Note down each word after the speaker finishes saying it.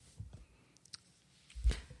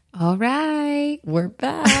All right, we're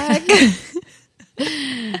back.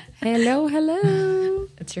 Hello.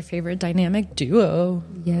 It's your favorite dynamic duo.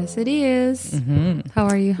 Yes, it is. Mm-hmm. How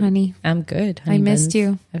are you, honey? I'm good. I missed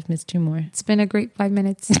you. I've missed you more. It's been a great 5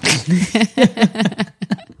 minutes.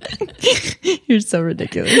 You're so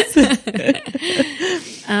ridiculous.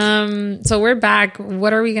 So we're back.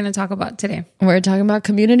 What are we going to talk about today? We're talking about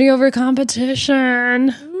community over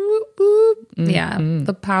competition. Mm-hmm. Yeah,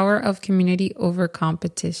 the power of community over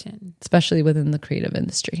competition. Especially within the creative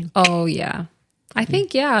industry. Oh, yeah. I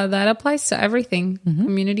think, that applies to everything. Mm-hmm.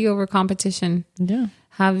 Community over competition. Yeah.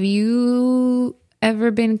 Have you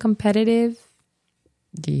ever been competitive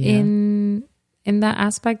in that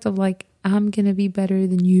aspect of like, I'm going to be better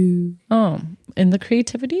than you? Oh, in the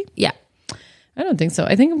creativity? Yeah. I don't think so.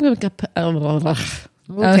 I think I'm going to...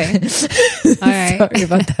 Okay. All right. Sorry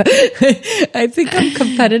about that. I think I'm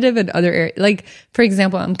competitive in other areas. Like, for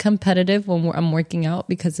example, I'm competitive when I'm working out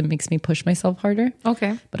because it makes me push myself harder.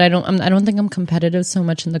 Okay. But I don't think I'm competitive so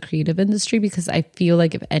much in the creative industry because I feel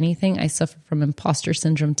like if anything, I suffer from imposter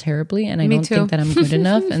syndrome terribly, and I don't think that I'm good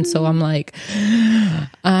enough. And so I'm like,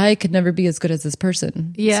 I could never be as good as this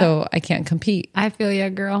person. Yeah. So I can't compete. I feel ya,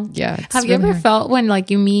 girl. Yeah. Have you ever felt when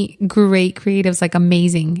like you meet great creatives, like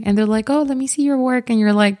amazing, and they're like, oh, let me see your work, and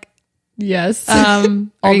you're like, yes. Are you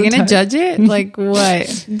going to judge it? Like,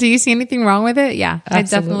 what? Do you see anything wrong with it? Yeah. Absolutely. I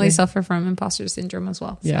definitely suffer from imposter syndrome as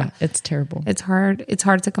well. So yeah. It's terrible. It's hard. It's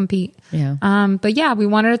hard to compete. Yeah. But yeah, we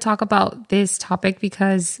wanted to talk about this topic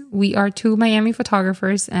because we are two Miami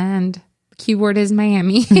photographers and keyword is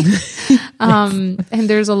Miami. And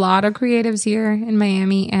there's a lot of creatives here in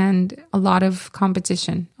Miami and a lot of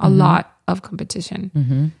competition, lot of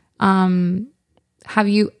competition. Mm-hmm. Have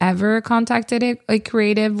you ever contacted a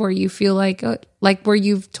creative where you feel like where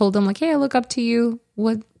you've told them like, hey, I look up to you.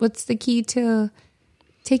 What's the key to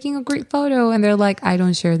taking a great photo? And they're like, I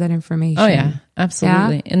don't share that information. Oh yeah,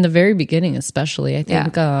 absolutely. Yeah? In the very beginning, especially, I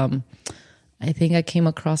think, I think I came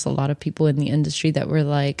across a lot of people in the industry that were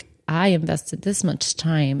like, I invested this much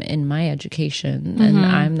time in my education and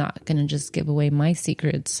I'm not going to just give away my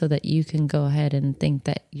secrets so that you can go ahead and think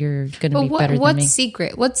that you're going to be better than me.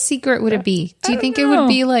 What secret would it be? Do you think it would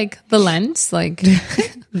be like the lens? Like,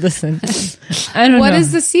 listen, I don't know. What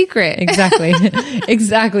is the secret? Exactly.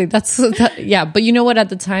 Exactly. Yeah. But you know what? At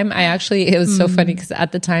the time, it was so funny because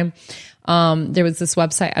at the time, there was this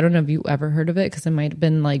website. I don't know if you ever heard of it because it might have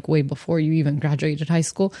been like way before you even graduated high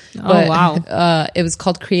school. But, wow. It was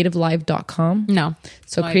called creativelive.com. No.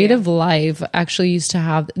 So Creative Live actually used to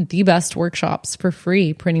have the best workshops for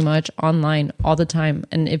free pretty much online all the time.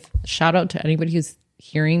 And shout out to anybody who's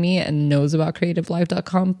hearing me and knows about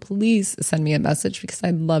creativelive.com, please send me a message because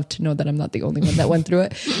I'd love to know that I'm not the only one that went through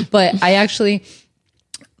it. But I actually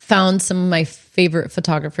found some of my favorite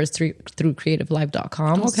photographers through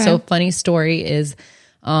creativelive.com. Okay. So funny story is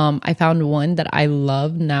I found one that I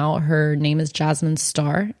love now. Her name is Jasmine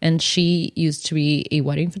Starr, and she used to be a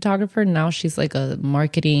wedding photographer. Now she's like a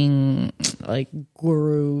marketing like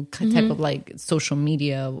guru type of like social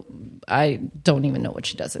media. I don't even know what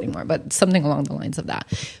she does anymore, but something along the lines of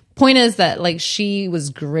that. Point is that like she was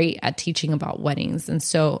great at teaching about weddings, and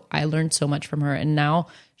so I learned so much from her. And now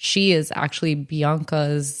she is actually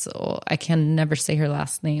Bianca's, I can never say her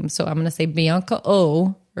last name, so I'm going to say Bianca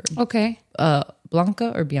O. Okay.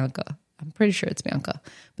 Blanca or Bianca. I'm pretty sure it's Bianca,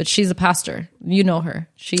 but she's a pastor. You know her.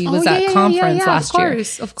 She was at conference last year.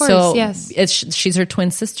 Of course, so yes. She's her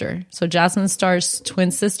twin sister. So Jasmine Starr's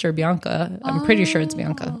twin sister, Bianca. I'm pretty sure it's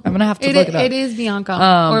Bianca. I'm going to have to look it up. It is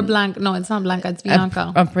Bianca or Blanca. No, it's not Blanca. It's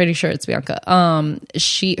Bianca. I'm pretty sure it's Bianca.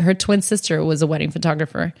 Her twin sister was a wedding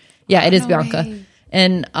photographer. Yeah, it is Bianca. Way.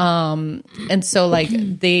 And so like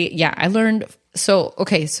I learned, let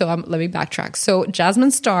me backtrack. So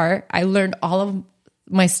Jasmine Starr, I learned all of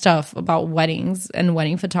my stuff about weddings and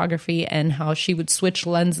wedding photography and how she would switch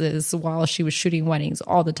lenses while she was shooting weddings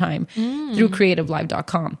all the time through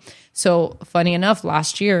creativelive.com. So funny enough,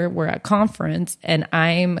 last year we're at conference and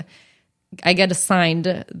I get assigned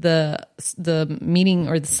the meeting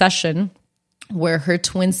or the session where her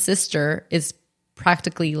twin sister is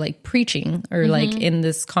practically like preaching or like in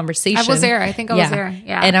this conversation. I was there. I think I was there.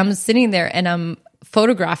 Yeah. And I'm sitting there and I'm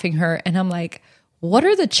photographing her and I'm like, what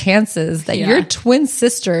are the chances that your twin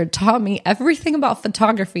sister taught me everything about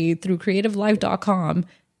photography through creativelive.com?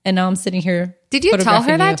 And now I'm sitting here. Did you tell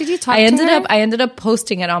her that? Did you talk to her? I ended up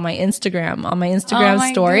posting it on my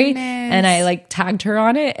Instagram story. Goodness. And I like tagged her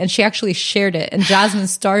on it and she actually shared it and Jasmine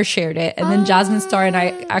Starr shared it. And then Jasmine Starr and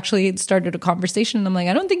I actually started a conversation and I'm like,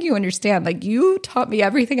 I don't think you understand. Like you taught me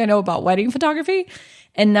everything I know about wedding photography.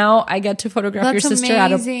 And now I get to photograph your That's sister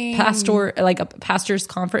amazing. at a pastor's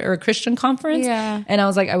conference or a Christian conference. Yeah. And I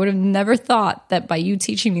was like, I would have never thought that by you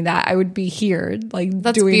teaching me that, I would be here, like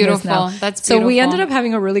That's doing beautiful. this now. That's so we beautiful. ended up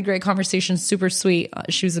having a really great conversation. Super sweet.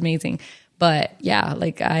 She was amazing. But yeah,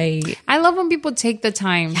 like I love when people take the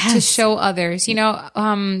time to show others. You know,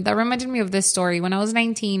 that reminded me of this story. When I was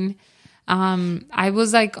 19, I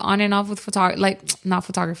was like on and off with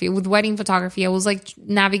with wedding photography. I was like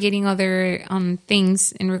navigating other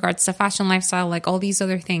things in regards to fashion, lifestyle, like all these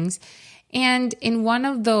other things. And in one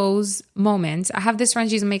of those moments, I have this friend,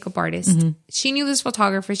 she's a makeup artist. Mm-hmm. She knew this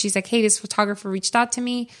photographer. She's like, hey, this photographer reached out to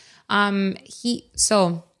me.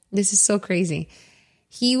 So this is so crazy.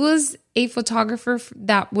 He was a photographer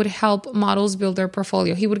that would help models build their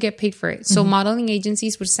portfolio. He would get paid for it. So modeling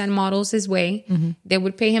agencies would send models his way. Mm-hmm. They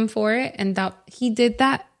would pay him for it. And he did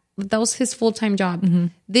that. That was his full-time job. Mm-hmm.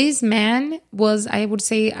 This man was, I would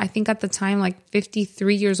say, I think at the time, like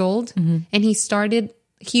 53 years old. Mm-hmm. And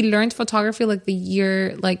he learned photography like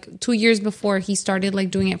 2 years before he started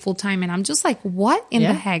like doing it full-time. And I'm just like, what in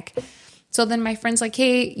the heck? So then my friend's like,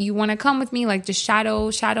 hey, you want to come with me? Like just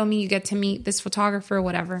shadow me. You get to meet this photographer or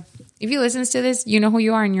whatever. If he listens to this, you know who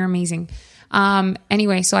you are and you're amazing.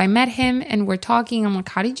 Anyway, so I met him and we're talking. I'm like,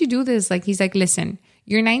 how did you do this? Like, he's like, listen,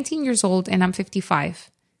 you're 19 years old and I'm 55.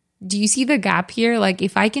 Do you see the gap here? Like,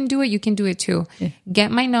 if I can do it, you can do it too. Yeah.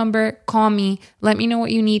 Get my number, call me, let me know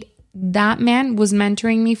what you need. That man was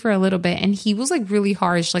mentoring me for a little bit and he was like really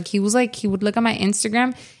harsh. Like he would look at my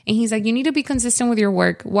Instagram and he's like, you need to be consistent with your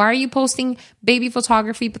work. Why are you posting baby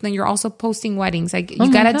photography, but then you're also posting weddings? Like you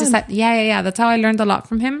gotta decide. Yeah. That's how I learned a lot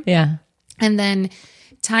from him. Yeah. And then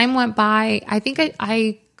time went by. I think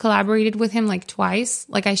I collaborated with him like twice.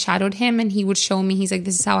 Like I shadowed him and he would show me, he's like,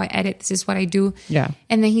 this is how I edit. This is what I do. Yeah.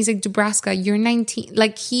 And then he's like, Dubraska, you're 19.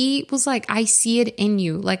 Like he was like, I see it in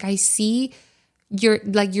you. Like I see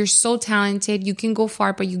you're so talented. You can go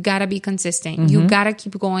far, but you gotta be consistent. Mm-hmm. You gotta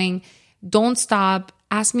keep going. Don't stop.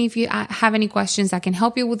 Ask me if you have any questions. I can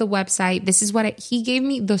help you with the website. This is what he gave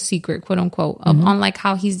me the secret, quote unquote, on like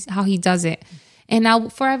how he does it. And I'll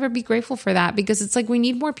forever be grateful for that because it's like, we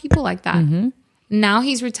need more people like that. Mm-hmm. Now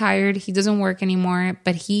he's retired. He doesn't work anymore,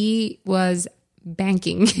 but he was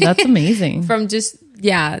banking. That's amazing. From just,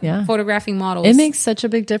 photographing models. It makes such a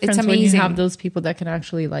big difference when you have those people that can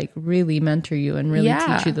actually like really mentor you and really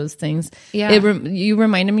teach you those things. Yeah. You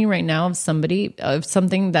reminded me right now of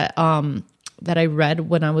something that that I read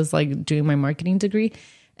when I was like doing my marketing degree,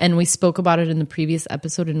 and we spoke about it in the previous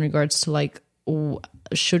episode in regards to like,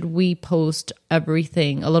 should we post a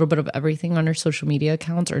little bit of everything on our social media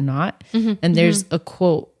accounts or not? Mm-hmm, and there's a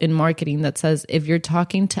quote in marketing that says, if you're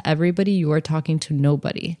talking to everybody, you are talking to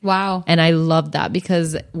nobody. Wow. And I love that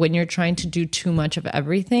because when you're trying to do too much of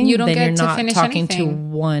everything, you're not talking to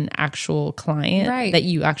one actual client that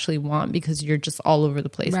you actually want because you're just all over the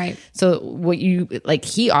place. Right. So what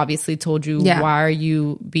he obviously told you, why are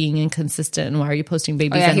you being inconsistent and why are you posting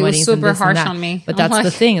babies and weddings? He was super harsh and on me. But that's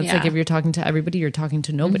the thing. It's like, if you're talking to everybody, you're talking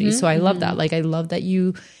to nobody. Mm-hmm, so I love that. Like, I love that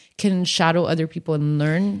you can shadow other people and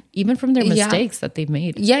learn even from their mistakes that they've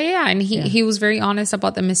made. Yeah. And he was very honest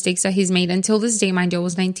about the mistakes that he's made until this day. Mind you, I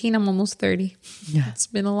was 19. I'm almost 30. Yeah. It's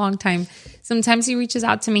been a long time. Sometimes he reaches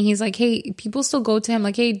out to me. He's like, hey, people still go to him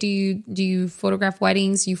like, hey, do you photograph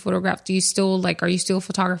weddings? Are you still a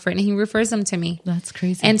photographer? And he refers them to me. That's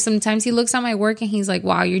crazy. And sometimes he looks at my work and he's like,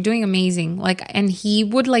 wow, you're doing amazing. Like, and he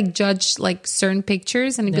would like judge like certain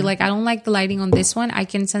pictures and he'd be like, I don't like the lighting on this one. I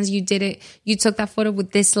can sense you did it. You took that photo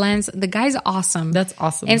with this lens. The guy's awesome. That's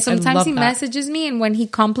awesome. And sometimes he messages me and when he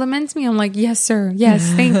compliments me, I'm like, yes, sir.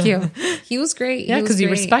 Yes, thank you. He was great. Yeah, because you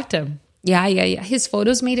respect him. Yeah. His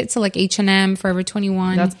photos made it to like H&M, Forever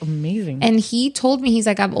 21. That's amazing. And he told me, he's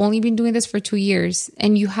like, I've only been doing this for 2 years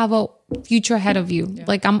and you have a future ahead of you. Yeah.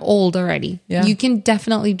 Like, I'm old already. Yeah. You can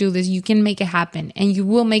definitely do this. You can make it happen and you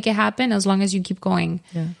will make it happen as long as you keep going.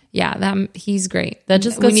 Yeah. He's great. That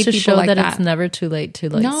just goes to show that it's never too late to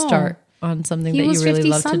start on something that you really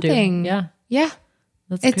love to do. Yeah. Yeah.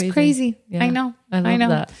 It's crazy. Yeah. I know. I know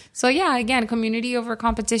that. So yeah, again, community over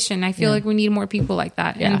competition. I feel like we need more people like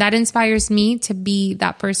that. Yeah. And that inspires me to be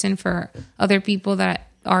that person for other people that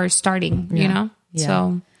are starting, you know? Yeah.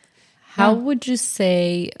 So how would you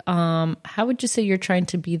say you're trying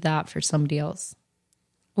to be that for somebody else?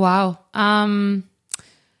 Wow. I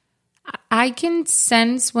can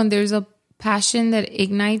sense when there's a passion that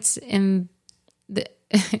ignites in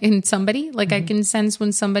somebody. Like, I can sense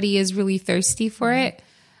when somebody is really thirsty for it.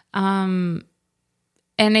 And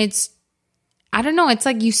it's, I don't know, it's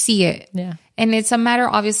like you see it. Yeah. And it's a matter,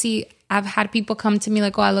 obviously, I've had people come to me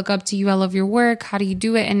like, oh, I look up to you. I love your work. How do you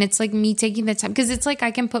do it? And it's like me taking the time, because it's like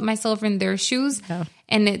I can put myself in their shoes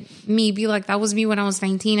and me be like, that was me when I was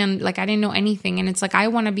 19 and like I didn't know anything. And it's like I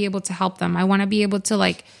want to be able to help them. I want to be able to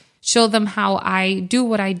like show them how I do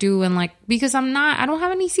what I do. And like, because I don't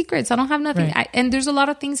have any secrets. I don't have nothing. Right. And there's a lot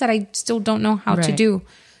of things that I still don't know how to do.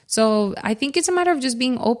 So I think it's a matter of just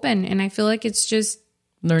being open. And I feel like it's just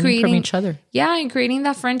learning from each other. Yeah, and creating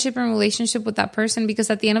that friendship and relationship with that person,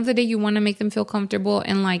 because at the end of the day, you want to make them feel comfortable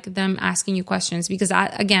and like them asking you questions. Because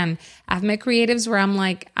I've met creatives where I'm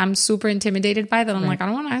like, I'm super intimidated by that. I'm like, I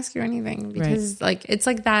don't want to ask you anything, because like, it's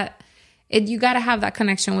like that, you got to have that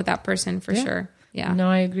connection with that person for sure. Yeah. No,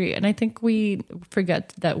 I agree. And I think we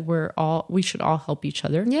forget that we should all help each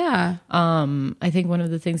other. Yeah. I think one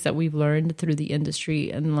of the things that we've learned through the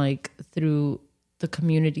industry and like through the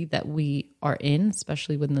community that we are in,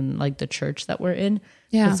 especially within like the church that we're in,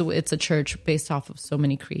 because it's a church based off of so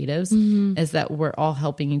many creatives, is that we're all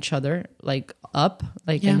helping each other like up,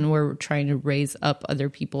 like, and we're trying to raise up other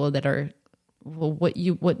people that are what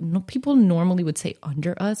people normally would say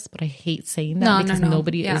under us, but I hate saying that because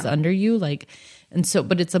nobody is under you. Like, and so,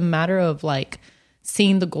 but it's a matter of like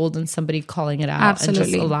seeing the gold in somebody, calling it out, and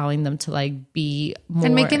just allowing them to like be more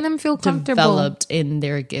and making them feel comfortable, developed in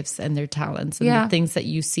their gifts and their talents and the things that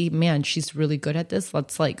you see, man, she's really good at this.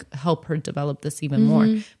 Let's like help her develop this even more.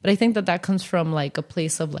 But I think that comes from like a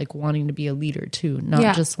place of like wanting to be a leader too,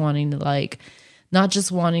 not just wanting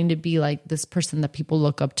to be like this person that people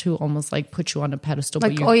look up to, almost like put you on a pedestal.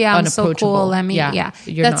 Like, but oh yeah, I'm so cool. Let me,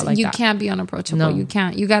 you're not like you that. Can't be unapproachable. No. You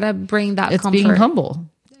can't. You got to bring that it's comfort. Being humble.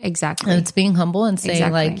 Exactly. And it's being humble and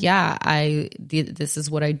saying like, this is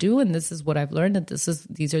what I do. And this is what I've learned. And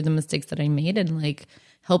these are the mistakes that I made. And like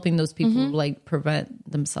helping those people like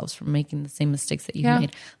prevent themselves from making the same mistakes that you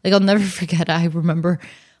made. Like I'll never forget. I remember,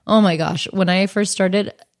 oh my gosh, when I first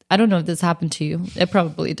started, I don't know if this happened to you. It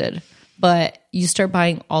probably did. But you start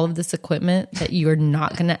buying all of this equipment that you're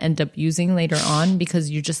not going to end up using later on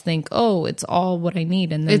because you just think, oh, it's all what I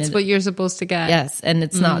need. And then it's what you're supposed to get. Yes. And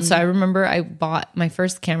it's not. So I remember I bought my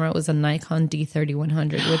first camera. It was a Nikon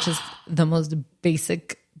D3100, which is the most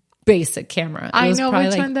basic camera. I know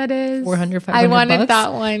which one that is. 400, 500 I wanted bucks.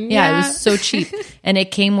 that one. Yeah, it was so cheap. And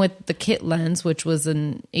it came with the kit lens, which was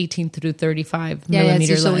an 18 through 35 millimeter it's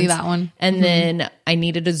usually lens. That one. And then I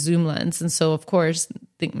needed a zoom lens. And so, of course,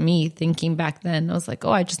 thinking back then, I was like,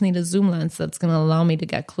 oh, I just need a zoom lens that's going to allow me to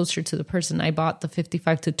get closer to the person. I bought the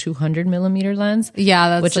 55 to 200 millimeter lens. Yeah,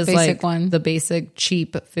 that's which the is basic like one. The basic,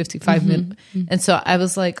 cheap 55 mil. And so I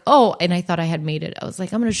was like, oh, and I thought I had made it. I was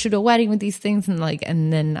like, I'm going to shoot a wedding with these things.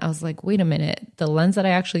 And then I was like, wait a minute. The lens that I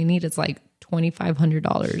actually need is like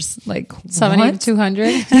 $2,500, like 70 to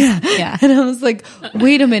 200. Yeah. And I was like,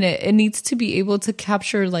 wait a minute. It needs to be able to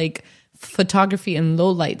capture like photography in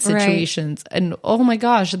low light situations. Right. And oh my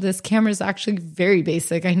gosh, this camera is actually very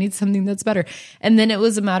basic. I need something that's better. And then it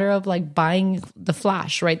was a matter of like buying the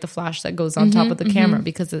flash, right? The flash that goes on top of the camera,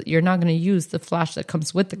 because you're not going to use the flash that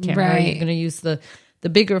comes with the camera. Right. You're going to use the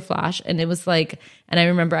bigger flash. And it was like, and I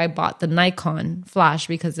remember I bought the Nikon flash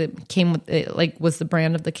because it came with it, like was the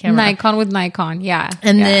brand of the camera. Nikon with Nikon. Yeah.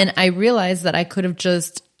 And then I realized that I could have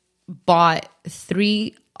just bought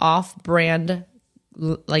 3 off-brand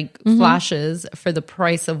flashes for the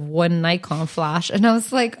price of one Nikon flash. And I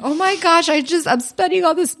was like, oh my gosh, I'm spending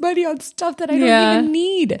all this money on stuff that I don't even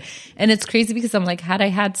need. And it's crazy because I'm like, had I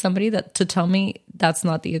had somebody to tell me that's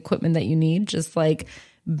not the equipment that you need, just like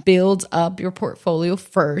build up your portfolio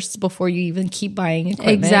first before you even keep buying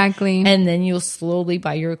equipment. Exactly. And then you'll slowly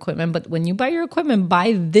buy your equipment. But when you buy your equipment,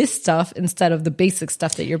 buy this stuff instead of the basic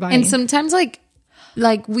stuff that you're buying. And sometimes like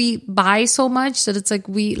we buy so much that it's like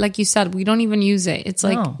like you said, we don't even use it. It's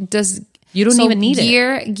like, you don't even need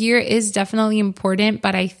it. Gear is definitely important,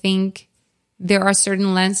 but I think there are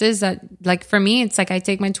certain lenses that, like for me, it's like I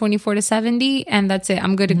take my 24 to 70 and that's it.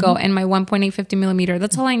 I'm good to go. And my 1.850 millimeter.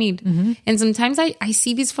 That's all I need. And sometimes I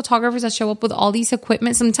see these photographers that show up with all these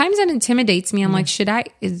equipment. Sometimes it intimidates me. I'm like,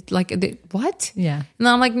 what? Yeah. And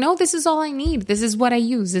I'm like, no, this is all I need. This is what I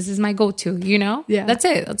use. This is my go-to, Yeah. That's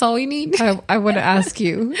it. That's all we need. I want to ask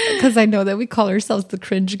you, because I know that we call ourselves the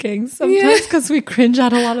cringe gang sometimes because we cringe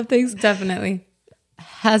at a lot of things. Definitely.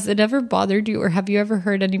 Has it ever bothered you, or have you ever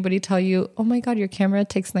heard anybody tell you, oh my God, your camera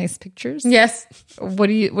takes nice pictures? Yes.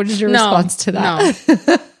 What is your response to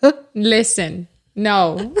that? No. Listen,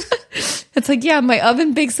 no. It's like, yeah, my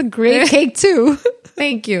oven bakes a great cake too.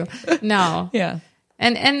 Thank you. No. Yeah.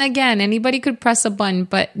 And again, anybody could press a button,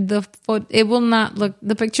 but it will not look,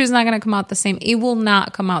 the picture's not going to come out the same. It will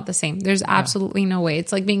not come out the same. There's absolutely no way.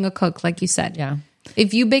 It's like being a cook, like you said. Yeah.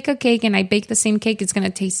 If you bake a cake and I bake the same cake, it's going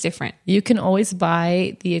to taste different. You can always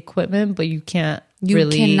buy the equipment, but you cannot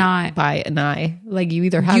buy an eye. Like you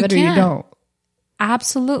either have it or you don't.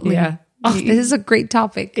 Absolutely. Yeah. Oh, this is a great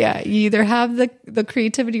topic. Yeah. You either have the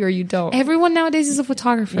creativity or you don't. Everyone nowadays is a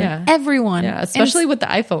photographer. Yeah. Everyone. Yeah. Especially with the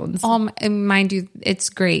iPhones. And mind you, it's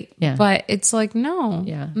great. Yeah. But it's like, no.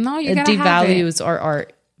 Yeah. No, you gotta have it. It devalues our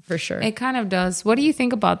art. For sure. It kind of does. What do you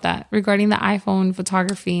think about that regarding the iPhone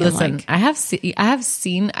photography? Listen, I have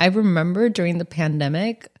seen, I remember during the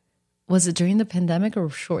pandemic, was it during the pandemic or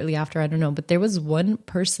shortly after? I don't know. But there was one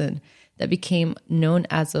person that became known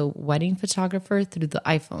as a wedding photographer through the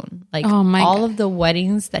iPhone. Like all of the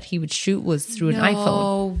weddings that he would shoot was through an iPhone.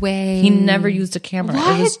 No way. He never used a camera.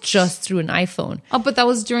 What? It was just through an iPhone. Oh, but that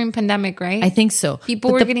was during pandemic, right? I think so.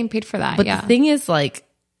 People were getting paid for that. But the thing is, like,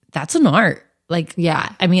 that's an art. Like,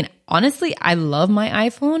 yeah, I mean, honestly, I love my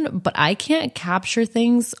iPhone, but I can't capture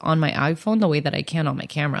things on my iPhone the way that I can on my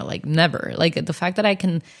camera. Like, never. Like, the fact that I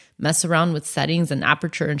can mess around with settings and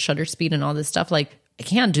aperture and shutter speed and all this stuff, like, I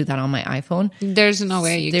can't do that on my iPhone. There's no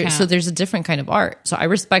way you can. So there's a different kind of art. So I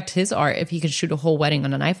respect his art. If he can shoot a whole wedding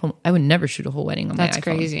on an iPhone, I would never shoot a whole wedding on my iPhone. That's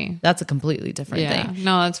crazy. That's a completely different thing.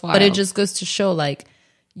 No, that's wild. But it just goes to show, like,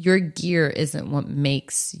 your gear isn't what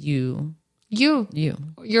makes you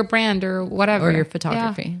your brand or whatever, or your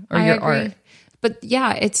photography or your art. But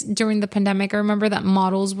yeah, it's during the pandemic. I remember that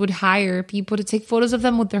models would hire people to take photos of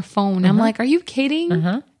them with their phone. I'm like, are you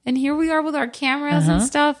kidding? And here we are with our cameras and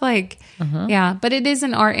stuff. Like, yeah, but it is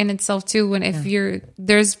an art in itself too. When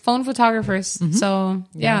there's phone photographers. So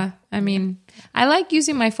yeah, I mean, I like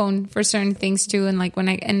using my phone for certain things too. And like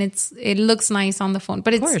it looks nice on the phone,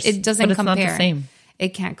 but it doesn't compare. It's not the same. It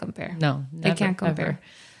can't compare. No, never, it can't compare. Ever.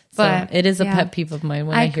 But so it is a pet peeve of mine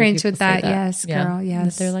when I hear cringe people with that. Say that. Yes, girl.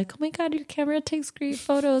 Yes. That they're like, "Oh my god, your camera takes great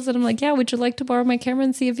photos," and I'm like, "Yeah, would you like to borrow my camera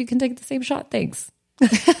and see if you can take the same shot?" Thanks.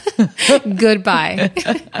 Goodbye.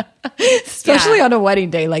 Especially on a wedding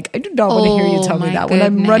day. Like, I do not want to hear you tell me that when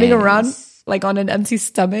I'm running around like on an empty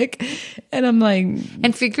stomach, and I'm like,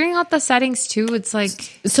 and figuring out the settings too. It's like,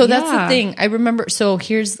 so that's the thing. I remember. So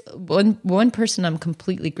here's one person I'm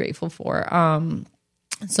completely grateful for.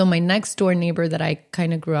 So my next door neighbor that I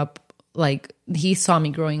kind of grew up, like, he saw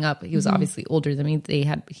me growing up. He was obviously older than me.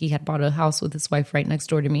 He had bought a house with his wife right next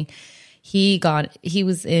door to me. He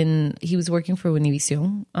was working for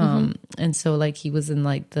Univision. And so like he was in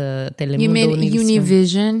like the Telemundo. You mean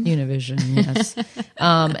Univision? Univision, yes.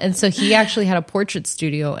 And so he actually had a portrait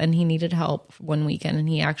studio and he needed help one weekend, and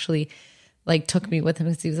he actually like took me with him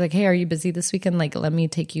because he was like, "Hey, are you busy this weekend? Like, let me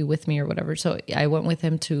take you with me or whatever." So I went with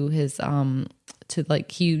him to his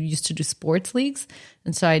he used to do sports leagues,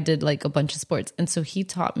 and so I did like a bunch of sports, and so he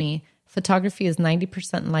taught me photography is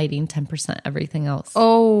 90% lighting, 10% everything else.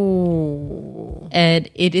 Oh, and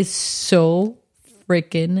it is so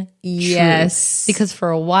freaking yes true. Because for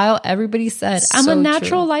a while everybody said I'm a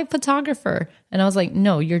natural light photographer, and I was like,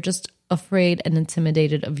 no, you're just afraid and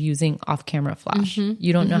intimidated of using off-camera flash.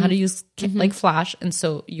 You don't know how to use like flash, and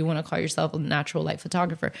so you want to call yourself a natural light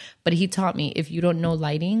photographer. But he taught me, if you don't know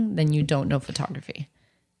lighting, then you don't know photography.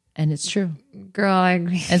 And it's true. Girl, I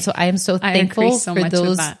agree. And so I am so thankful for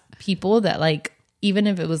those people that, like, even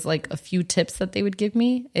if it was like a few tips that they would give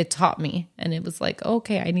me, it taught me. And it was like,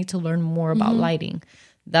 okay, I need to learn more about lighting.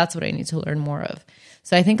 That's what I need to learn more of.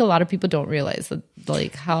 So I think a lot of people don't realize that,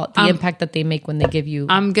 like, how the impact that they make when they give you.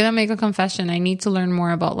 I'm gonna make a confession. I need to learn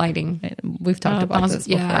more about lighting. We've talked about this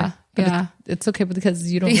before. Yeah. It's okay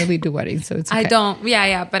because you don't really do weddings, so it's okay. I don't.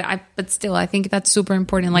 Yeah. But still, I think that's super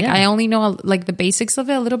important. Like, I only know like the basics of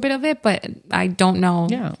it, a little bit of it, but I don't know.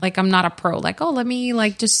 Yeah. Like, I'm not a pro. Like, oh, let me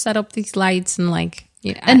like just set up these lights and like.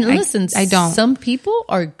 Yeah. And listen, I don't. Some people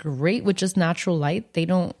are great with just natural light. They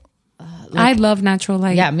don't. I love natural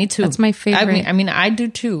light. Yeah, me too. That's my favorite. I mean, I do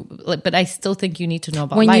too. Like, but I still think you need to know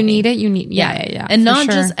about when lighting. You need it. You need, yeah. And not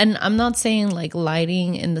just. And I'm not saying like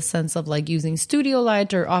lighting in the sense of like using studio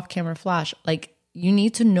light or off-camera flash. Like, you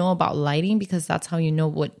need to know about lighting because that's how you know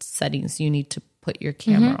what settings you need to put your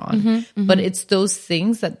camera on. But it's those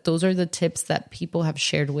things those are the tips that people have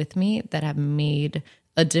shared with me that have made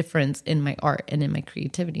a difference in my art and in my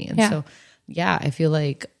creativity. And so. Yeah, I feel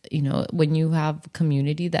like, you know, when you have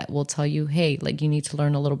community that will tell you, hey, like, you need to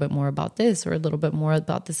learn a little bit more about this or a little bit more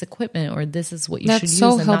about this equipment, or this is what you should use.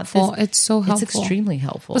 That's so helpful. It's so helpful. It's extremely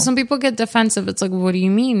helpful. But some people get defensive. It's like, what do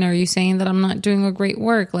you mean? Are you saying that I'm not doing a great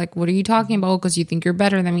work? Like, what are you talking about? Because you think you're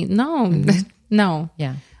better than me. No, no.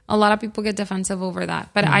 Yeah. A lot of people get defensive over that.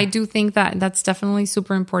 But I do think that that's definitely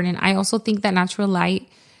super important. I also think that natural light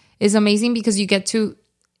is amazing because you get to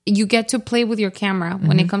play with your camera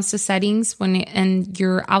when it comes to settings, and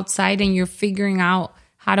you're outside and you're figuring out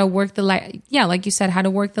how to work the light. Yeah, like you said, how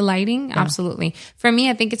to work the lighting. Yeah. Absolutely. For me,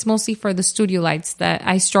 I think it's mostly for the studio lights that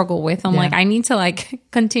I struggle with. I'm like, I need to like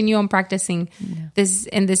continue on practicing this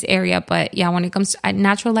in this area. But yeah, when it comes to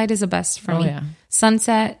natural light is the best for me. Yeah.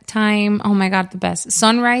 Sunset time. Oh my God, the best.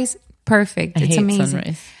 Sunrise. Perfect. It's amazing.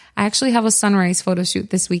 Sunrise. I actually have a sunrise photo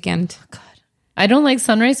shoot this weekend. Oh, God. I don't like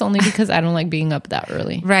sunrise only because I don't like being up that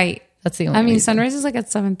early. Right. That's the only reason. Sunrise is like at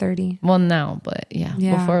 7:30. Well, now, but yeah.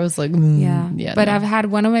 Before I was like, But I've had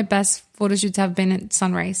one of my best photo shoots have been at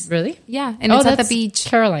sunrise. Really? Yeah. And it's at the beach.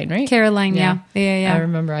 Caroline, right? Caroline, yeah. I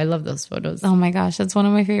remember. I love those photos. Oh my gosh. That's one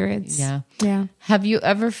of my favorites. Yeah. Yeah. Have you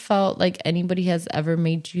ever felt like anybody has ever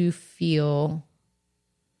made you feel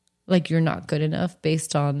like you're not good enough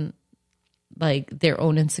based on like their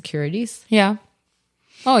own insecurities? Yeah.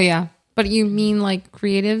 Oh yeah. But you mean like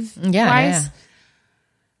creative wise? Yeah.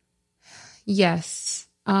 Yes.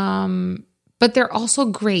 But they're also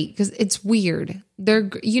great because it's weird.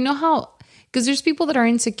 You know how, because there's people that are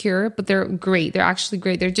insecure, but they're great. They're actually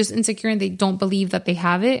great. They're just insecure and they don't believe that they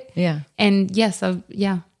have it. Yeah. And yes,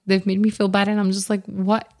 they've made me feel bad. And I'm just like,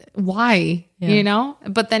 what? Why? Yeah. You know?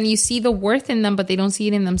 But then you see the worth in them, but they don't see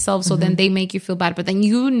it in themselves. So then they make you feel bad. But then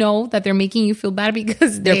you know that they're making you feel bad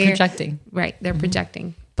because they're projecting. Right. They're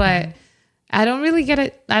projecting. But I don't really get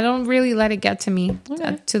it. I don't really let it get to me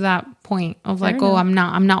to that point of like, I'm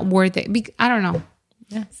not worth it. I don't know.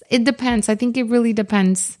 Yeah. It depends. I think it really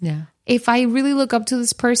depends. Yeah. If I really look up to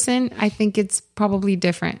this person, I think it's probably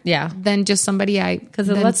different. Yeah. Than just somebody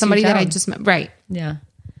that I just met. Right. Yeah.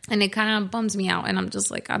 And it kind of bums me out. And I'm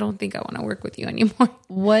just like, I don't think I want to work with you anymore.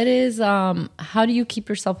 What is, how do you keep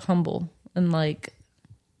yourself humble in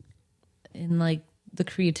the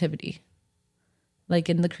creativity? Like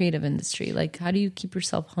in the creative industry, like how do you keep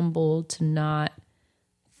yourself humble to not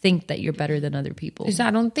think that you're better than other people? Because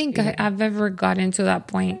I don't think I've ever gotten to that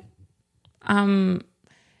point. And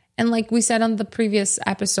like we said on the previous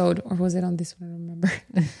episode, or was it on this one? I don't remember.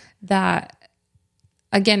 That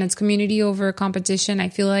again, it's community over competition. I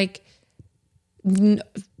feel like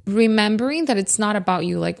remembering that it's not about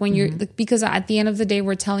you, like when you're because at the end of the day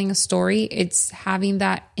we're telling a story, it's having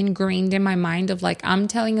that ingrained in my mind of like, I'm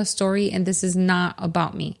telling a story and this is not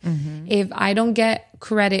about me. If I don't get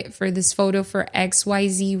credit for this photo for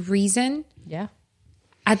XYZ reason,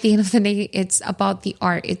 at the end of the day it's about the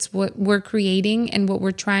art. It's what we're creating and what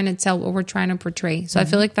we're trying to tell, what we're trying to portray. So I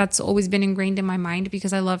feel like that's always been ingrained in my mind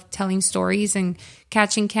because I love telling stories and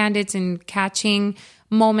catching candidates and catching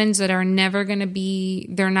moments that are never going to be,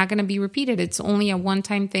 they're not going to be repeated. It's only a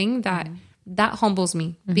one-time thing that humbles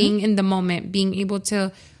me. Being in the moment, being able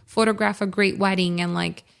to photograph a great wedding. And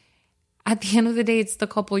like, at the end of the day, it's the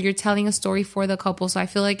couple. You're telling a story for the couple. So I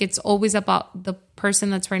feel like it's always about the person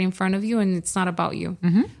that's right in front of you and it's not about you.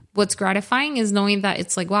 What's gratifying is knowing that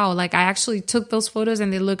it's like, wow, like I actually took those photos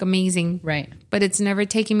and they look amazing. Right. But it's never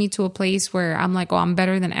taken me to a place where I'm like, oh, I'm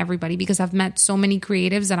better than everybody because I've met so many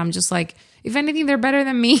creatives that I'm just like, if anything, they're better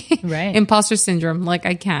than me. Right. Imposter syndrome. Like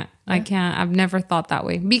I can't. I've never thought that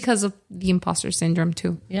way because of the imposter syndrome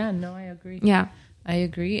too. Yeah, no, I agree. Yeah. I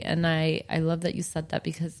agree. And I love that you said that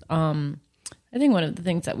because I think one of the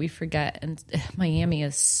things that we forget, and Miami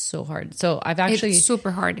is so hard. So it's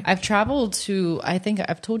super hard. I've traveled to, I think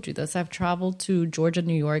I've told you this, I've traveled to Georgia,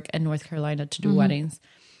 New York, and North Carolina to do weddings.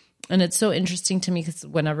 And it's so interesting to me because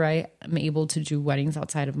whenever I am able to do weddings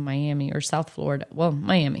outside of Miami or South Florida, well,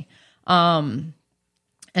 Miami,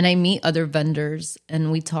 and I meet other vendors and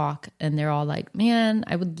we talk and they're all like, man,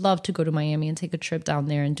 I would love to go to Miami and take a trip down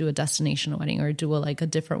there and do a destination wedding or do a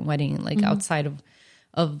different wedding, like outside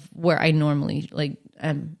of where I normally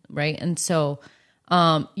am. Right. And so,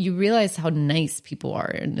 you realize how nice people are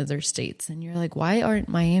in other states and you're like, why aren't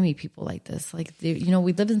Miami people like this? Like, we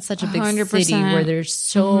live in such a big 100%. City where there's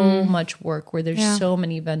so much work, where there's so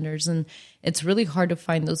many vendors and it's really hard to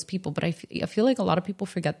find those people. But I feel like a lot of people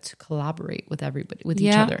forget to collaborate with everybody, with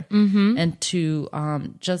each other and to,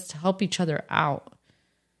 just help each other out,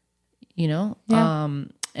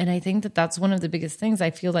 and I think that that's one of the biggest things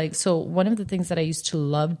I feel like. So one of the things that I used to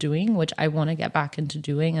love doing, which I want to get back into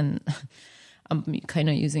doing, and I'm kind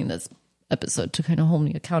of using this episode to kind of hold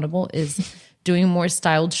me accountable, is doing more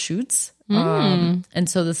styled shoots. And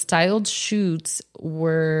so the styled shoots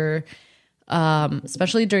were,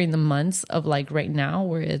 especially during the months of like right now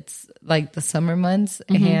where it's like the summer months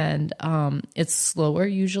and it's slower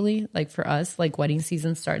usually. Like for us, like wedding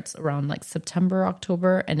season starts around like September,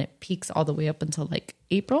 October, and it peaks all the way up until like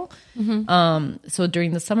April. So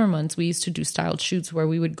during the summer months, we used to do styled shoots where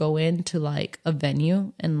we would go into like a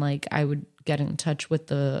venue and like I would get in touch with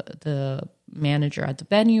the manager at the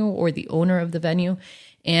venue or the owner of the venue.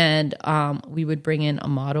 And we would bring in a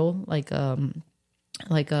model, like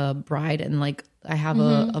like a bride, and like I have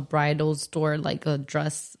a bridal store, like a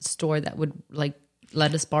dress store that would like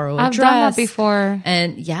let us borrow a I've dress. done that before.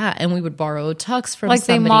 And and we would borrow tux from like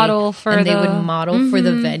somebody. They model for and they would model for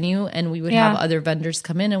the venue, and we would Yeah. have other vendors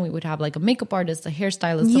come in, and we would have like a makeup artist, a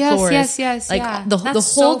hairstylist, Yes, a florist. yes, like yeah. the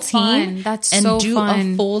That's whole so team. fun. That's and so do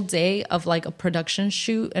fun. a full day of like a production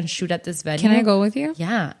shoot and shoot at this venue. Can I go with you?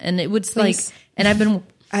 Yeah. And it was Please. like, and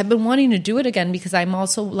I've been wanting to do it again because I'm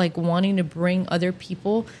also like wanting to bring other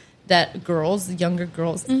people, that younger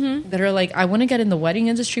girls that are like, I want to get in the wedding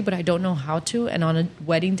industry, but I don't know how to. And on a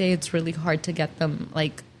wedding day, it's really hard to get them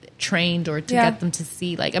like trained or to get them to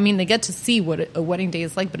see, like, I mean, they get to see what a wedding day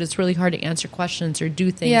is like, but it's really hard to answer questions or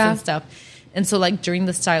do things and stuff. And so like during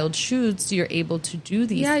the styled shoots, you're able to do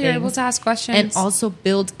these things. You're able to ask questions. And also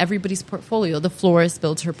build everybody's portfolio. The florist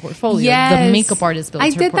builds her portfolio. Yes. The makeup artist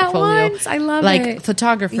builds her portfolio. I did that once. I love like, it. Like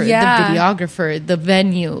photographer, Yeah. the videographer, the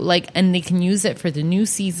venue. Like, and they can use it for the new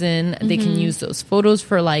season. They can use those photos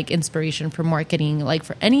for like inspiration for marketing, like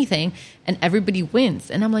for anything. And everybody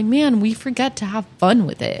wins. And I'm like, man, we forget to have fun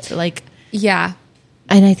with it. Like, Yeah.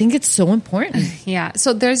 and I think it's so important. Yeah.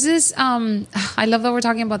 So there's this, I love that we're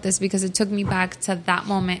talking about this because it took me back to that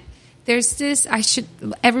moment. There's this,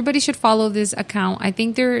 everybody should follow this account. I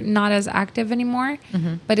think they're not as active anymore,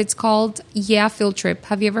 but it's called Yeah Field Trip.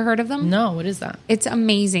 Have you ever heard of them? No, what is that? It's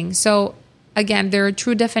amazing. So again, they're a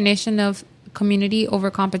true definition of community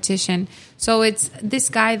over competition. So it's this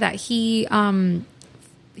guy that he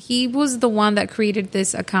was the one that created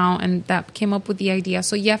this account and that came up with the idea.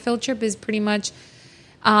 So Yeah Field Trip is pretty much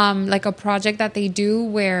like a project that they do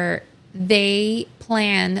where they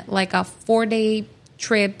plan like a 4-day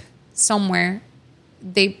trip somewhere.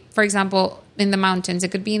 They, for example, in the mountains,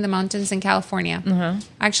 it could be in the mountains in California. I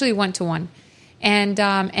actually went to one, and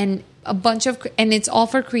a bunch of, and it's all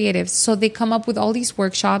for creatives. So they come up with all these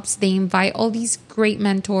workshops. They invite all these great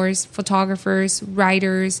mentors, photographers,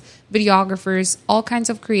 writers, videographers, all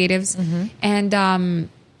kinds of creatives, and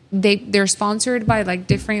they're sponsored by like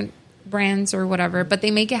different brands or whatever, but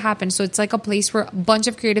they make it happen. So it's like a place where a bunch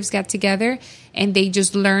of creatives get together and they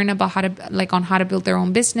just learn about how to build their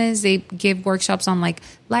own business. They give workshops on like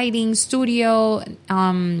lighting, studio,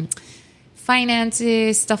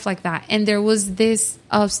 finances, stuff like that. And there was this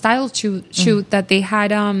style shoot that they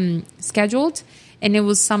had scheduled, and it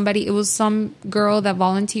was some girl that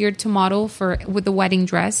volunteered to model with the wedding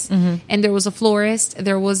dress. And there was a florist,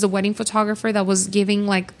 there was a wedding photographer that was giving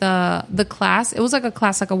like the class. It was like a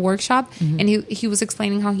class, like a workshop, and he was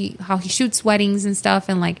explaining how he shoots weddings and stuff,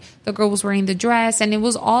 and like the girl was wearing the dress, and it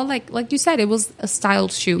was all like you said, it was a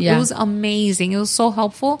styled shoot. It was amazing. It was so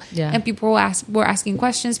helpful. And people were asking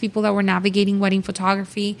questions, people that were navigating wedding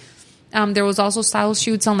photography. There was also style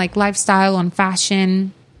shoots on like lifestyle, on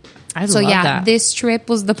fashion. I love that. This trip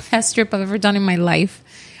was the best trip I've ever done in my life.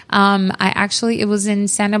 It was in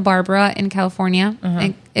Santa Barbara in California.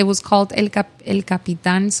 And it was called El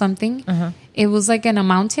Capitan something. It was like in a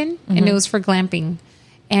mountain, and it was for glamping.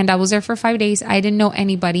 And I was there for 5 days. I didn't know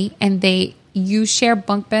anybody, and you share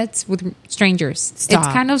bunk beds with strangers. Stop.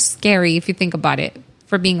 It's kind of scary if you think about it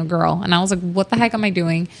for being a girl. And I was like, what the heck am I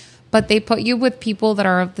doing? But they put you with people that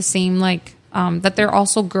are of the same, like, that they're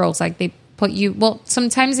also girls. Like they put you, well,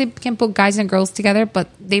 sometimes they can put guys and girls together, but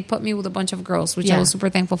they put me with a bunch of girls, which I was super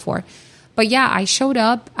thankful for. But yeah, I showed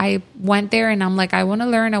up, I went there, and I'm like, I want to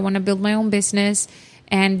learn, I want to build my own business.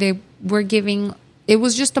 And they were giving, it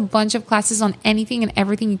was just a bunch of classes on anything and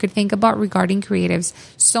everything you could think about regarding creatives.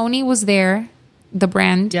 Sony was there, the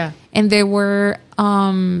brand. Yeah. And they were,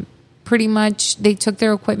 pretty much, they took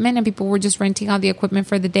their equipment and people were just renting out the equipment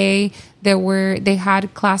for the day. They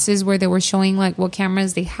had classes where they were showing like what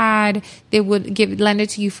cameras they had. They would lend it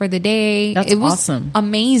to you for the day. That's it was awesome.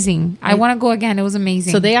 Amazing. I want to go again. It was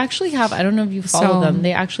amazing. So they actually have, I don't know if you follow them,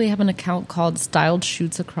 they actually have an account called Styled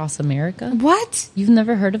Shoots Across America. What? You've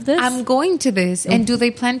never heard of this? I'm going to this. And do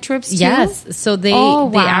they plan trips too? Yes. So they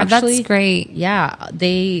actually, that's great. Yeah.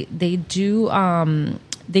 They do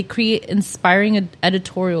they create inspiring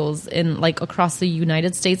editorials in like across the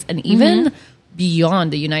United States and even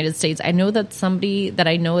beyond the United States. I know that somebody that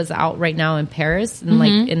I know is out right now in Paris and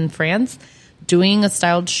like in France doing a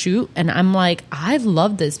styled shoot. And I'm like, I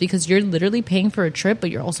love this because you're literally paying for a trip,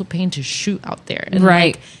 but you're also paying to shoot out there. And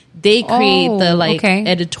right. like they create the like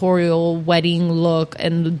editorial wedding look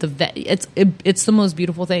and it's the most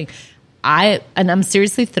beautiful thing. I'm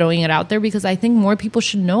seriously throwing it out there because I think more people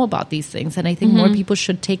should know about these things. And I think more people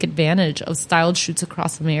should take advantage of styled shoots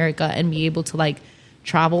across America and be able to like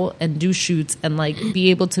travel and do shoots and like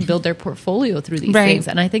be able to build their portfolio through these things.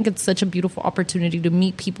 And I think it's such a beautiful opportunity to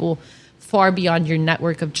meet people far beyond your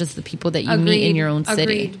network of just the people that you meet in your own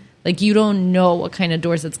city. Like, you don't know what kind of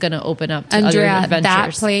doors it's going to open up to Andrea, other adventures.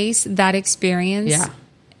 that place, that experience. Yeah.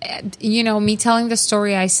 You know, me telling the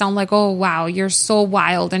story, I sound like, oh, wow, you're so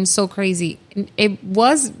wild and so crazy. It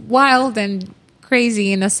was wild and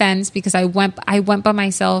crazy in a sense because I went by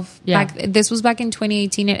myself. Yeah. This was back in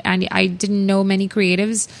 2018 and I didn't know many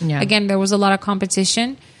creatives. Yeah. Again, there was a lot of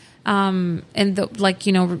competition. And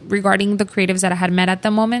regarding the creatives that I had met at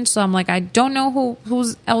the moment. So I'm like, I don't know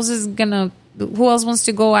who else wants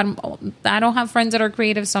to go. I don't have friends that are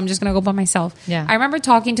creative, so I'm just going to go by myself. Yeah. I remember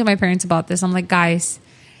talking to my parents about this. I'm like, guys,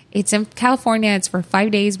 it's in California. It's for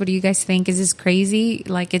 5 days. What do you guys think? Is this crazy?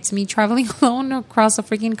 Like, it's me traveling alone across a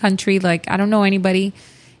freaking country. Like, I don't know anybody.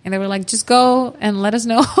 And they were like, just go and let us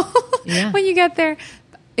know when you get there.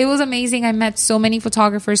 It was amazing. I met so many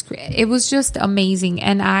photographers. It was just amazing.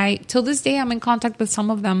 And till this day, I'm in contact with some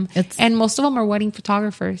of them. And most of them are wedding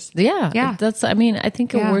photographers. Yeah. Yeah. I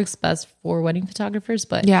think it works best for wedding photographers,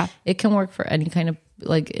 but it can work for any kind of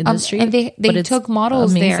like industry. And they took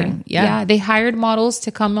models amazing. there. Yeah. They hired models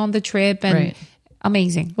to come on the trip and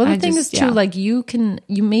amazing. Well, the thing is too, like you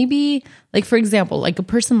maybe, like, for example, like a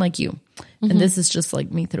person like you, and this is just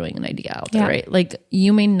like me throwing an idea out there, right? Like,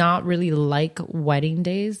 you may not really like wedding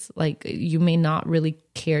days. Like, you may not really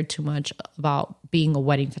care too much about being a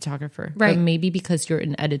wedding photographer, right? But maybe because you're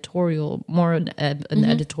an editorial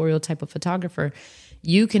type of photographer,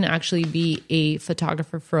 you can actually be a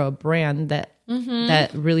photographer for a brand that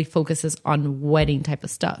really focuses on wedding type of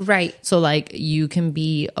stuff. Right. So like, you can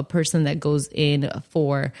be a person that goes in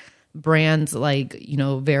for brands like,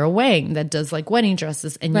 Vera Wang that does like wedding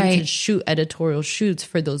dresses, and you can shoot editorial shoots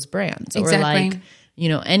for those brands. Exactly. Or like,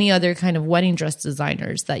 any other kind of wedding dress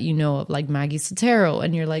designers that of, like Maggie Sotero,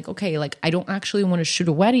 and you're like, okay, like, I don't actually want to shoot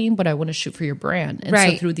a wedding, but I want to shoot for your brand. And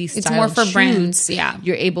so through these it's more for shoots, brands.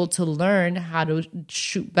 You're able to learn how to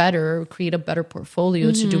shoot better, create a better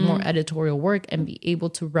portfolio to do more editorial work and be able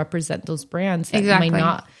to represent those brands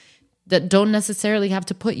that don't necessarily have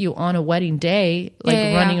to put you on a wedding day, like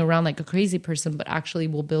running around like a crazy person, but actually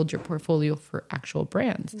will build your portfolio for actual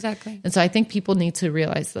brands. Exactly. And so I think people need to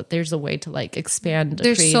realize that there's a way to like expand.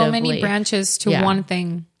 There's so many branches to one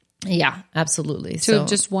thing. Yeah, absolutely. To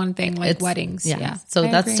just one thing, like weddings. Yeah. So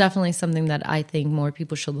that's definitely something that I think more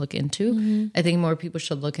people should look into. I think more people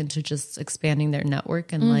should look into just expanding their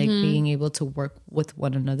network and like being able to work with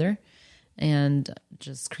one another. And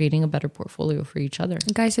just creating a better portfolio for each other.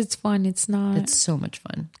 Guys, it's fun. It's so much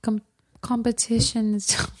fun. Competition.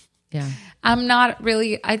 Yeah. I'm not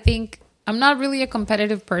really a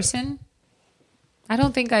competitive person. I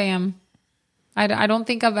don't think I am. I don't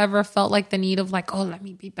think I've ever felt like the need of like, oh, let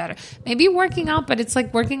me be better. Maybe working out, but it's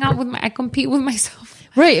like working out I compete with myself.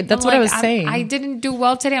 Right. That's what I was saying. I didn't do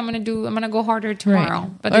well today. I'm gonna go harder tomorrow.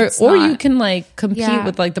 Right. But or you can like compete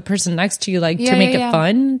with like the person next to you, like to make it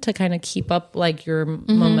fun, to kind of keep up like your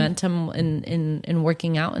momentum in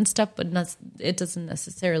working out and stuff. But it doesn't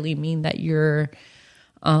necessarily mean that you're,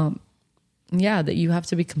 that you have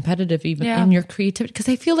to be competitive even in your creativity. Because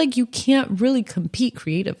I feel like you can't really compete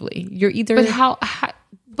creatively. You're either. But how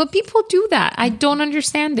but people do that. I don't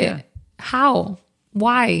understand it. Yeah. How?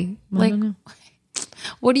 Why? Like.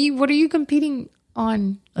 What are you competing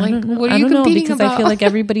on? Like, what are you competing because about? I feel like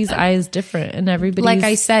everybody's eye is different, and everybody's. Like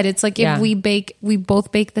I said, it's like if we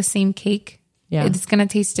both bake the same cake, it's gonna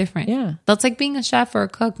taste different. Yeah, that's like being a chef or a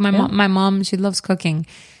cook. My mom, she loves cooking.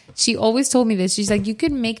 She always told me this. She's like, you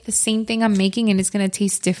could make the same thing I'm making, and it's gonna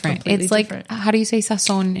taste different. Completely it's like different. How do you say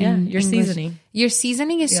sazon? Yeah, in your English? seasoning. Your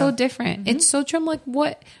seasoning is so different. It's so true. I'm like,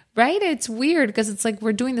 what? Right? It's weird because it's like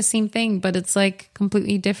we're doing the same thing, but it's like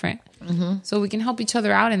completely different. So we can help each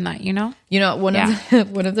other out in that, one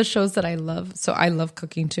of the shows that I love. So I love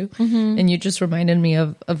cooking too. And you just reminded me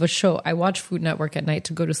of a show. I watch Food Network at night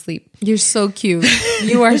to go to sleep. You're so cute.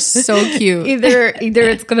 You are so cute. Either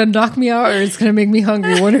it's going to knock me out or it's going to make me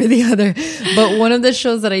hungry, one or the other. But one of the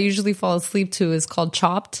shows that I usually fall asleep to is called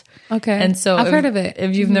Chopped. Okay. And so I've heard of it.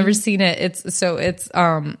 If you've never seen it, it's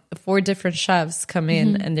 4 different chefs come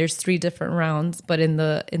in and there's 3 different rounds, but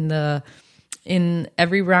in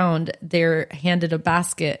every round, they're handed a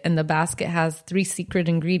basket, and the basket has 3 secret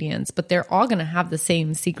ingredients, but they're all going to have the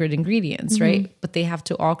same secret ingredients, right? But they have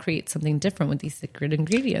to all create something different with these secret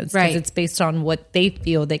ingredients, right? Because it's based on what they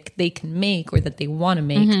feel that they can make or that they want to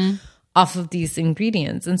make off of these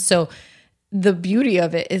ingredients. And so the beauty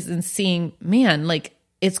of it is in seeing, man, like,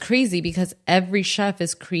 it's crazy because every chef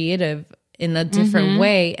is creative in a different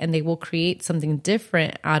way, and they will create something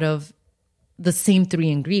different out of the same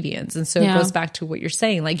 3 ingredients. And so it goes back to what you're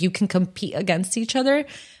saying. Like, you can compete against each other.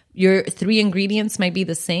 Your 3 ingredients might be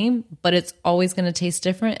the same, but it's always going to taste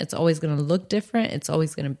different. It's always going to look different. It's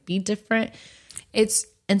always going to be different.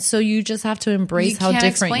 And so you just have to embrace how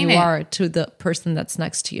different you are to the person that's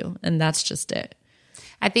next to you. And that's just it.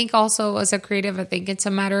 I think also as a creative, I think it's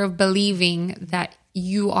a matter of believing that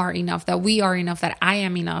you are enough, that we are enough, that I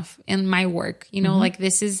am enough in my work. You know, like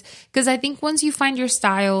this is, because I think once you find your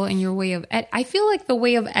style and your way of, I feel like the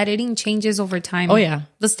way of editing changes over time. Oh, yeah.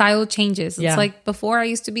 The style changes. It's like before I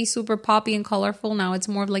used to be super poppy and colorful. Now it's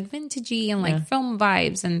more of like vintagey and like film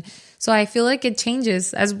vibes. And so I feel like it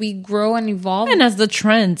changes as we grow and evolve. And as the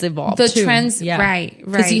trends evolve too. Right.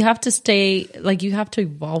 Because you have to stay, like you have to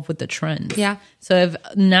evolve with the trends. Yeah. So if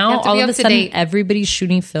now all of a sudden everybody's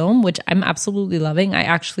shooting film, which I'm absolutely loving. I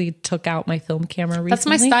actually took out my film camera recently. That's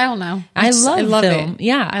my style now. I love film. It.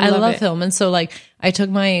 Yeah, I love film. And so like I took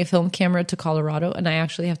my film camera to Colorado and I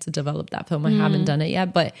actually have to develop that film. I haven't done it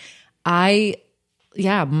yet, but my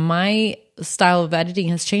style of editing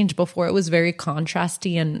has changed. Before it was very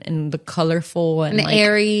contrasty and the colorful and like,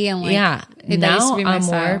 airy and like now I'm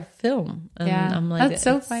more film and I'm like that's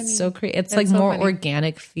so funny. So creative. It's like so more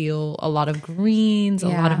organic feel, a lot of greens, a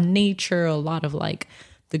lot of nature, a lot of like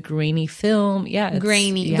the grainy film.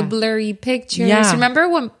 The blurry pictures. Remember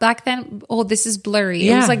when back then, this is blurry.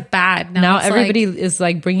 It was like bad. Now everybody is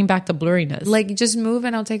like bringing back the blurriness. Like just move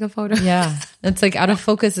and I'll take a photo. Yeah. It's like out of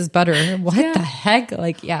focus is better. What the heck?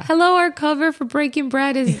 Like, hello, our cover for Breaking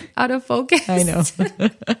Bread is out of focus. I know.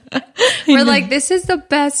 We're like, this is the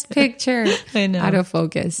best picture. I know. Out of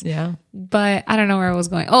focus. Yeah. But I don't know where I was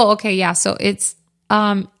going. Oh, okay. Yeah. So it's,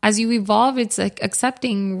 as you evolve, it's like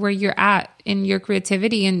accepting where you're at in your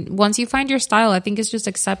creativity. And once you find your style, I think it's just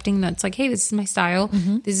accepting that it's like, hey, this is my style.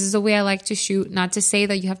 This is the way I like to shoot. Not to say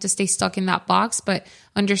that you have to stay stuck in that box, but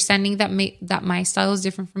understanding that my style is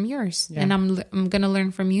different from yours. Yeah. And I'm going to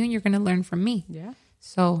learn from you and you're going to learn from me. Yeah.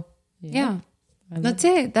 So that's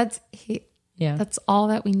it. That's it. Yeah. That's all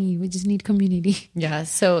that we need. We just need community. Yeah.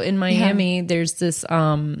 So in Miami, there's this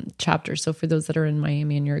chapter. So for those that are in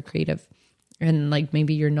Miami and you're a creative, and like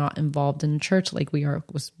maybe you're not involved in church like we are,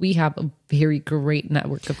 we have a very great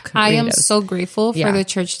network of creatives. I am so grateful for the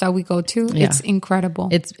church that we go to. It's incredible.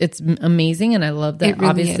 It's amazing. And I love that really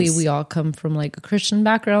obviously we all come from like a Christian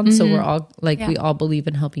background. So we're all like, we all believe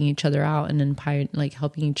in helping each other out and in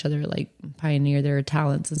helping each other like pioneer their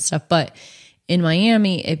talents and stuff. But in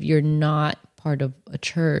Miami, if you're not part of a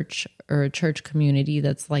church or a church community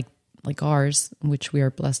that's like ours, which we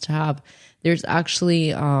are blessed to have, there's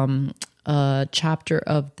actually a chapter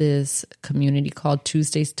of this community called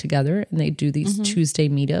Tuesdays Together, and they do these Tuesday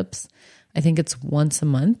meetups. I think it's once a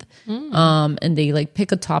month. And they like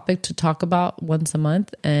pick a topic to talk about once a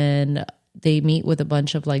month, and they meet with a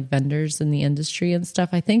bunch of like vendors in the industry and stuff.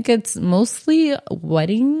 I think it's mostly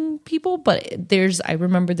wedding people, but I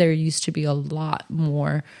remember there used to be a lot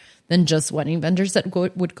more than just wedding vendors that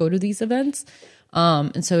would go to these events.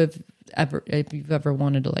 And so if you've ever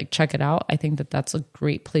wanted to like check it out, I think that's a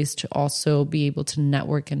great place to also be able to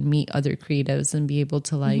network and meet other creatives and be able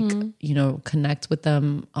to like, connect with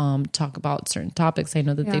them, talk about certain topics. I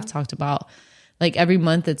know that they've talked about like every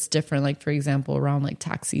month it's different. Like for example, around like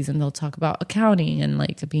tax season, they'll talk about accounting and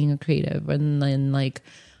like being a creative, and then like,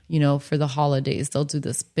 for the holidays, they'll do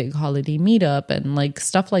this big holiday meetup and like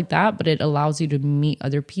stuff like that. But it allows you to meet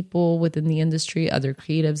other people within the industry, other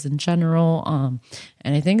creatives in general.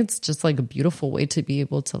 And I think it's just like a beautiful way to be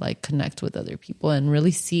able to like connect with other people and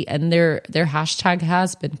really see. And their hashtag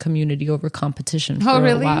has been community over competition for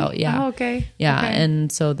a while. Yeah. Oh, okay. Yeah. Okay.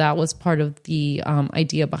 And so that was part of the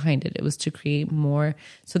idea behind it. It was to create more.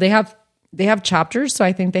 So they have chapters. So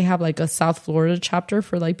I think they have like a South Florida chapter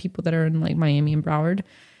for like people that are in like Miami and Broward.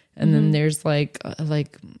 And then there's like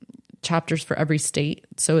chapters for every state.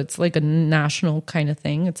 So it's like a national kind of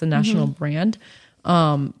thing. It's a national brand.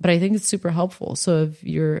 But I think it's super helpful. So if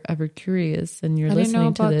you're ever curious and you're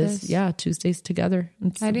listening to this, Tuesdays Together.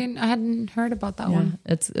 I hadn't heard about that one.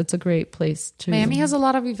 It's a great place to. Miami has a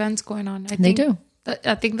lot of events going on. They do.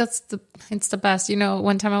 I think it's the best.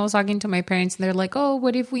 One time I was talking to my parents and they're like, "Oh,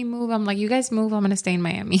 what if we move?" I'm like, "You guys move. I'm going to stay in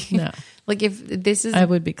Miami." No. Like if this is, I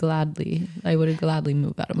would gladly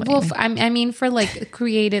move out of Miami. Well, I mean, for like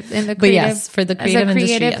creative in the creative, but yes, for the creative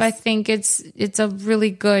industry, yes. I think it's a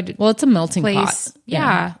really good. Well, it's a melting place. Pot.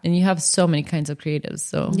 Yeah, and you have so many kinds of creatives.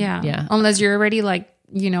 So yeah. Unless you're already like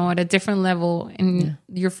at a different level in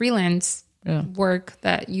your freelance. Work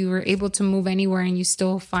that you were able to move anywhere and you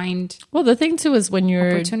still find. Well, the thing too is when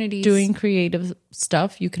you're doing creative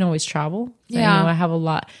stuff, you can always travel. I know I have a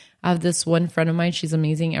lot. I have this one friend of mine. She's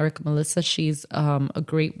amazing. Erica Melissa. She's a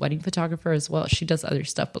great wedding photographer as well. She does other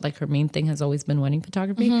stuff, but like her main thing has always been wedding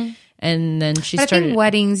photography. And then she started. I think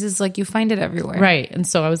weddings is like you find it everywhere. Right. And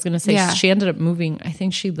so I was going to say she ended up moving. I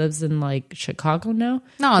think she lives in like Chicago now.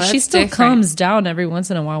 No, that's she still different. comes down every once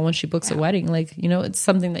in a while when she books a wedding. Like, you know, it's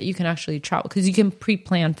something that you can actually travel because you can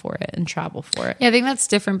pre-plan for it and travel for it. Yeah, I think that's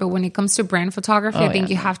different. But when it comes to brand photography, I think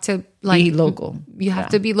you have to like be local. You have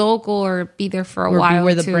to be local or be there for a while. Be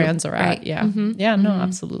where the brands are at. Yeah. Yeah. No,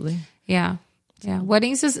 absolutely. Yeah. Yeah.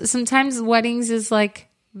 Weddings is like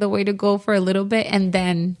the way to go for a little bit and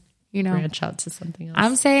then, you know, branch out to something else.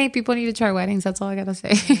 I'm saying people need to try weddings. That's all I gotta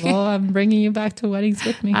say. Well, I'm bringing you back to weddings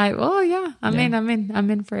with me. I'm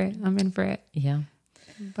in for it. Yeah.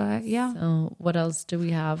 But yeah. So what else do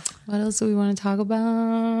we have? What else do we want to talk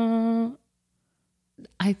about?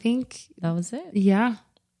 I think that was it. Yeah.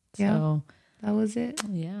 So that was it.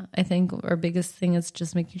 Yeah. I think our biggest thing is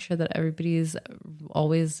just making sure that everybody is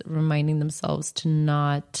always reminding themselves to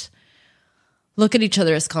not look at each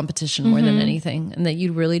other as competition more than anything, and that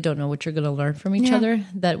you really don't know what you're going to learn from each other,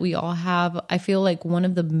 that we all have. I feel like one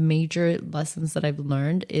of the major lessons that I've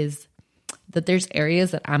learned is that there's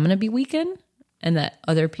areas that I'm going to be weak in and that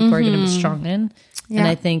other people are going to be strong in. Yeah. And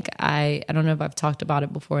I think I don't know if I've talked about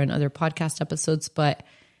it before in other podcast episodes, but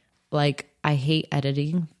like I hate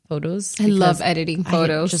editing photos. I love editing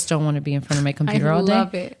photos. I just don't want to be in front of my computer all day. I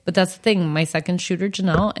love it. But that's the thing. My second shooter,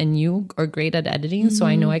 Janelle, and you are great at editing. So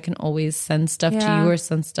I know I can always send stuff to you or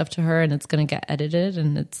send stuff to her and it's going to get edited.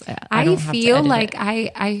 And I feel like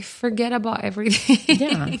I forget about everything.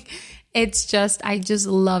 Yeah. It's just, I just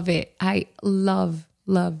love it. I love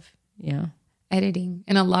editing.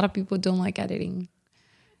 And a lot of people don't like editing.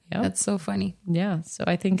 Yeah. That's so funny. Yeah. So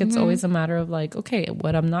I think it's always a matter of like, okay,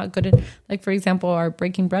 what I'm not good at, like, for example, our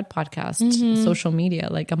Breaking Bread podcast, social media.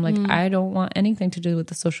 Like, I'm like, I don't want anything to do with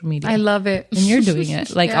the social media. I love it. And you're doing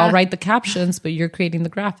it. Like, I'll write the captions, but you're creating the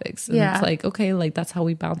graphics. And it's like, okay, like that's how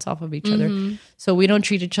we bounce off of each other. So we don't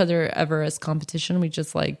treat each other ever as competition. We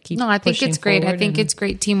just like keep I think it's great. I think it's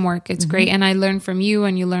great teamwork. It's great. And I learn from you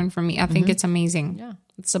and you learn from me. I think it's amazing. Yeah.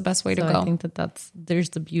 It's the best way to go. I think there's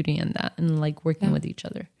the beauty in that and like working with each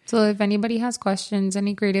other. So if anybody has questions,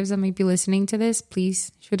 any creatives that might be listening to this,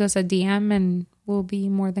 please shoot us a DM and we'll be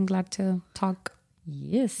more than glad to talk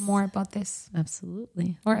more about this.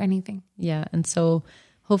 Absolutely. Or anything. Yeah. And so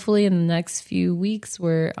hopefully in the next few weeks,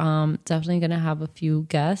 we're definitely going to have a few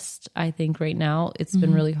guests. I think right now it's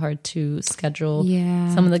been really hard to schedule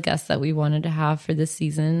some of the guests that we wanted to have for this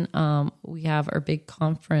season. We have our big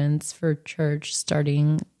conference for church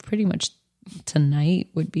starting pretty much tonight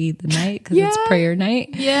would be the night because it's prayer night.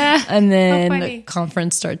 Yeah. And then the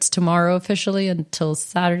conference starts tomorrow officially until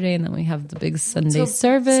Saturday. And then we have the big Sunday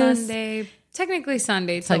service. Technically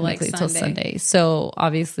Sunday till Sunday. So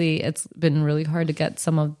obviously it's been really hard to get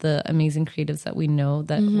some of the amazing creatives that we know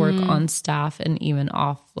that work on staff and even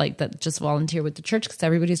off, like that just volunteer with the church, because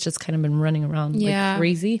everybody's just kind of been running around like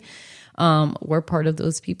crazy. We're part of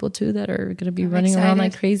those people too that are going to be running around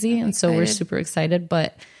like crazy. And so we're super excited.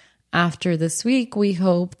 But after this week, we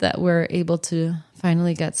hope that we're able to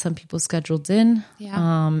finally get some people scheduled in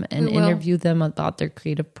and interview them about their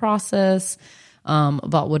creative process,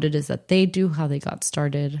 about what it is that they do, how they got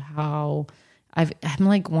started, how I'm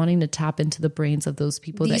like wanting to tap into the brains of those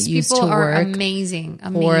people that used to work amazing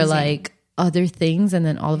for like other things. And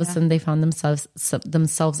then all of a sudden they found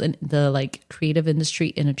themselves in the like creative industry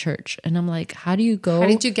in a church. And I'm like, how did you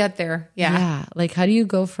get there? Yeah. Like, how do you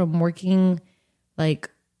go from working like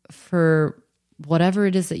for whatever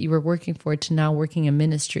it is that you were working for to now working in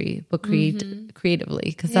ministry, but creatively?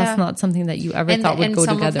 Because that's not something that you ever thought would go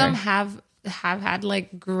together. Some of them have had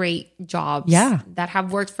like great jobs that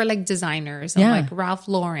have worked for like designers and like Ralph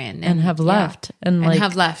Lauren and have left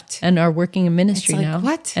and are working in ministry now.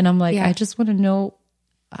 What? And I'm like, I just want to know,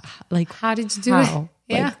 like, how did you do it?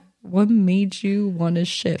 Like, what made you want to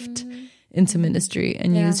shift into ministry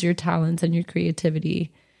and use your talents and your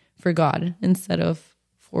creativity for God instead of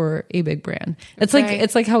for a big brand? It's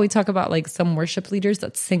like how we talk about like some worship leaders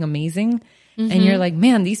that sing amazing, and you're like,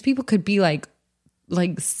 man, these people could be like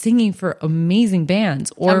singing for amazing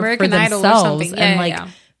bands or American for Idol themselves or and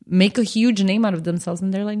make a huge name out of themselves.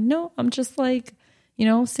 And they're like, no, I'm just like,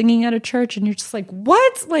 singing at a church. And you're just like,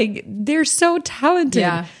 what? Like, they're so talented.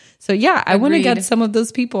 Yeah. So I want to get some of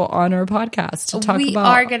those people on our podcast to talk about. We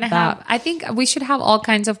are going to have, I think we should have all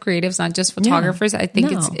kinds of creatives, not just photographers. I think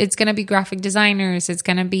it's going to be graphic designers. It's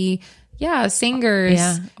going to be singers,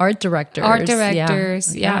 art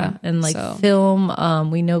directors, yeah. And like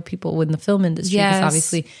film. We know people in the film industry because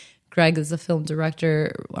obviously Greg is a film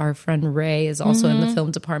director. Our friend Ray is also in the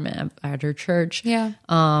film department at her church. Yeah.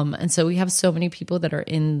 And so we have so many people that are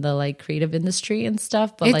in the like creative industry and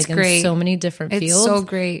stuff, but It's like great. in so many different fields. It's so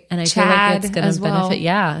great. And I Chad feel like it's going as to benefit. well.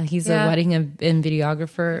 Yeah. He's a wedding and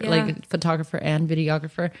videographer, Yeah. like photographer and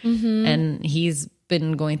videographer. And he's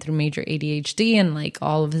been going through major ADHD and like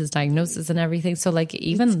all of his diagnosis and everything. So like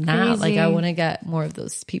even that, like I want to get more of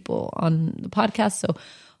those people on the podcast. So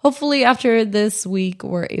hopefully after this week,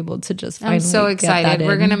 we're able to just finally I'm so excited.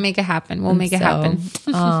 We're going to make it happen. We'll make it happen.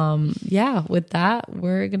 Yeah, with that,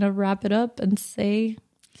 we're going to wrap it up and say,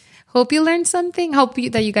 hope you learned something.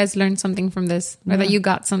 That you guys learned something from this or that you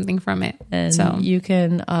got something from it. and So you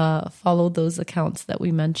can follow those accounts that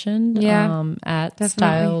we mentioned at definitely.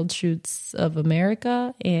 Styled Shoots of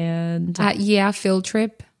America and Field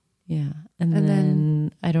Trip. yeah. And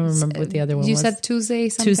then I don't remember what the other one was. You said Tuesday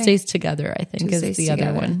something? Tuesdays Together, I think Tuesdays is the Together.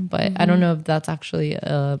 other one. But I don't know if that's actually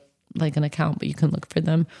like an account, but you can look for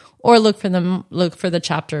them or look for the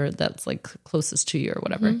chapter that's like closest to you or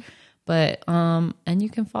whatever. But and you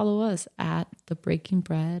can follow us at the Breaking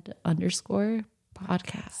Bread _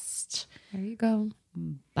 podcast. There you go.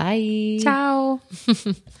 Bye. Ciao.